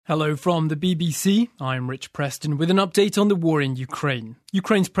Hello from the BBC. I'm Rich Preston with an update on the war in Ukraine.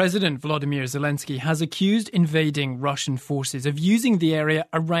 Ukraine's President Volodymyr Zelensky has accused invading Russian forces of using the area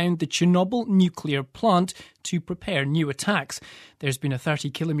around the Chernobyl nuclear plant to prepare new attacks. There's been a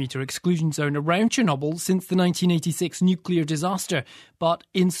 30-kilometre exclusion zone around Chernobyl since the 1986 nuclear disaster. But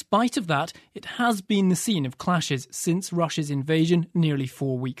in spite of that, it has been the scene of clashes since Russia's invasion nearly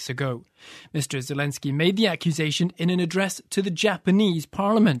 4 weeks ago. Mr. Zelensky made the accusation in an address to the Japanese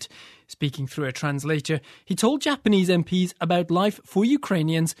parliament. Speaking through a translator, he told Japanese MPs about life for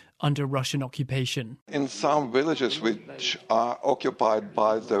Ukrainians under Russian occupation. In some villages which are occupied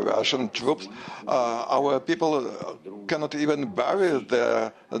by the Russian troops, our people cannot even bury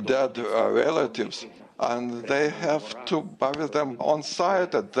their dead relatives, and they have to bury them on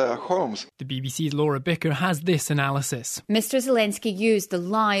site at their homes. The BBC's Laura Bicker has this analysis. Mr. Zelensky used the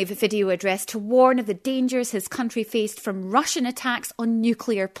live video address to warn of the dangers his country faced from Russian attacks on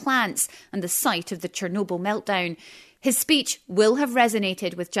nuclear plants and the site of the Chernobyl meltdown. His speech will have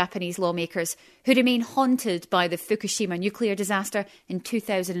resonated with Japanese lawmakers who remain haunted by the Fukushima nuclear disaster in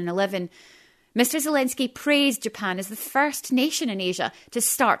 2011. Mr. Zelensky praised Japan as the first nation in Asia to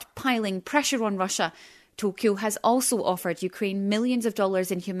start piling pressure on Russia. Tokyo has also offered Ukraine millions of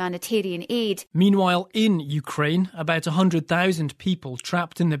dollars in humanitarian aid. Meanwhile, in Ukraine, about 100,000 people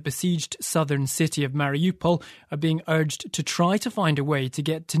trapped in the besieged southern city of Mariupol are being urged to try to find a way to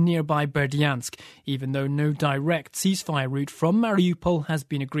get to nearby Berdyansk, even though no direct ceasefire route from Mariupol has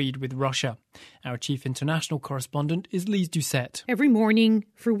been agreed with Russia. Our chief international correspondent is Lise Doucette. Every morning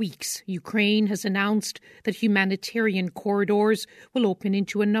for weeks, Ukraine has announced that humanitarian corridors will open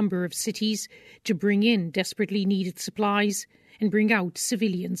into a number of cities to bring in desperately needed supplies and bring out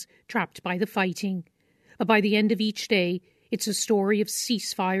civilians trapped by the fighting. But by the end of each day, it's a story of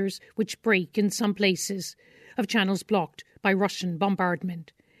ceasefires which break in some places, of channels blocked by Russian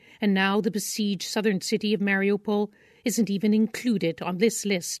bombardment. And now the besieged southern city of Mariupol isn't even included on this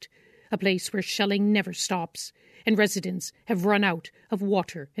list, a place where shelling never stops, and residents have run out of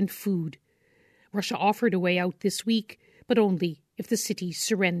water and food. Russia offered a way out this week, but only if the city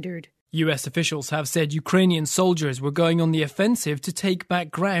surrendered. US officials have said Ukrainian soldiers were going on the offensive to take back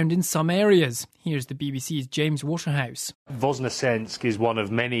ground in some areas. Here's the BBC's James Waterhouse. Voznesensk is one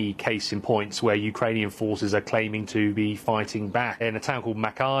of many case in points where Ukrainian forces are claiming to be fighting back. In a town called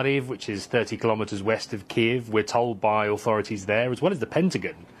Makariv, which is 30 kilometres west of Kiev, we're told by authorities there, as well as the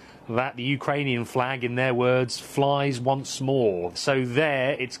Pentagon, that the Ukrainian flag, in their words, flies once more. So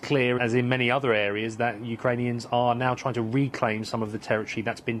there, it's clear, as in many other areas, that Ukrainians are now trying to reclaim some of the territory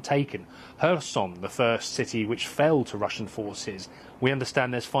that's been taken. Kherson, the first city which fell to Russian forces, we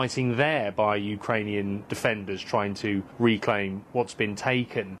understand there's fighting there by Ukrainian defenders trying to reclaim what's been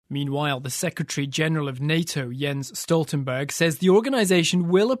taken. Meanwhile, the Secretary-General of NATO, Jens Stoltenberg, says the organisation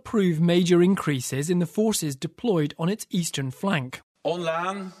will approve major increases in the forces deployed on its eastern flank. On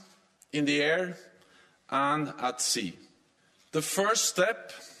land, in the air and at sea. The first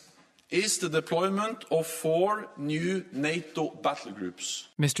step is the deployment of 4 new NATO battle groups.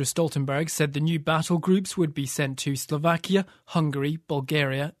 Mr. Stoltenberg said the new battle groups would be sent to Slovakia, Hungary,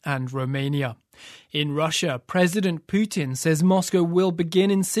 Bulgaria and Romania. In Russia, President Putin says Moscow will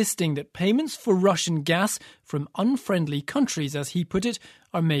begin insisting that payments for Russian gas from unfriendly countries, as he put it,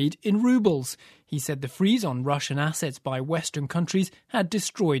 are made in rubles. He said the freeze on Russian assets by Western countries had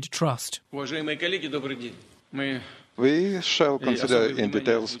destroyed trust. We shall consider in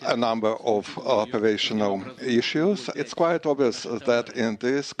details a number of operational issues. It's quite obvious that in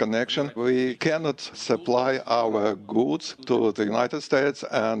this connection we cannot supply our goods to the United States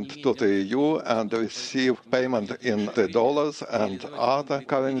and to the EU and receive payment in the dollars and other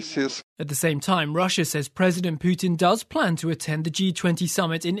currencies. At the same time, Russia says President Putin does plan to attend the G20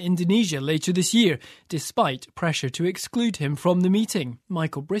 summit in Indonesia later this year, despite pressure to exclude him from the meeting.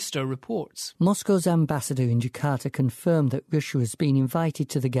 Michael Bristow reports. Moscow's ambassador in Jakarta confirmed that Russia has been invited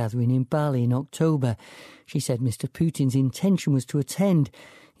to the gathering in Bali in October. She said Mr. Putin's intention was to attend.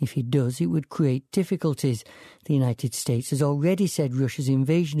 If he does, it would create difficulties. The United States has already said Russia's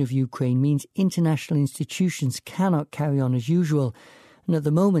invasion of Ukraine means international institutions cannot carry on as usual. And at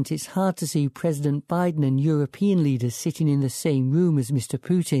the moment, it's hard to see President Biden and European leaders sitting in the same room as Mr.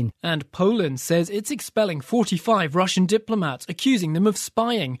 Putin. And Poland says it's expelling 45 Russian diplomats, accusing them of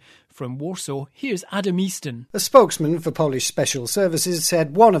spying. From Warsaw, here's Adam Easton. A spokesman for Polish Special Services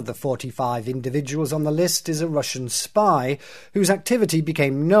said one of the 45 individuals on the list is a Russian spy whose activity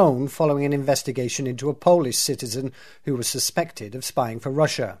became known following an investigation into a Polish citizen who was suspected of spying for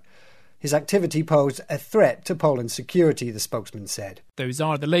Russia. His activity posed a threat to Poland's security, the spokesman said. Those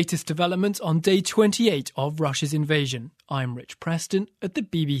are the latest developments on day 28 of Russia's invasion. I'm Rich Preston at the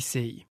BBC.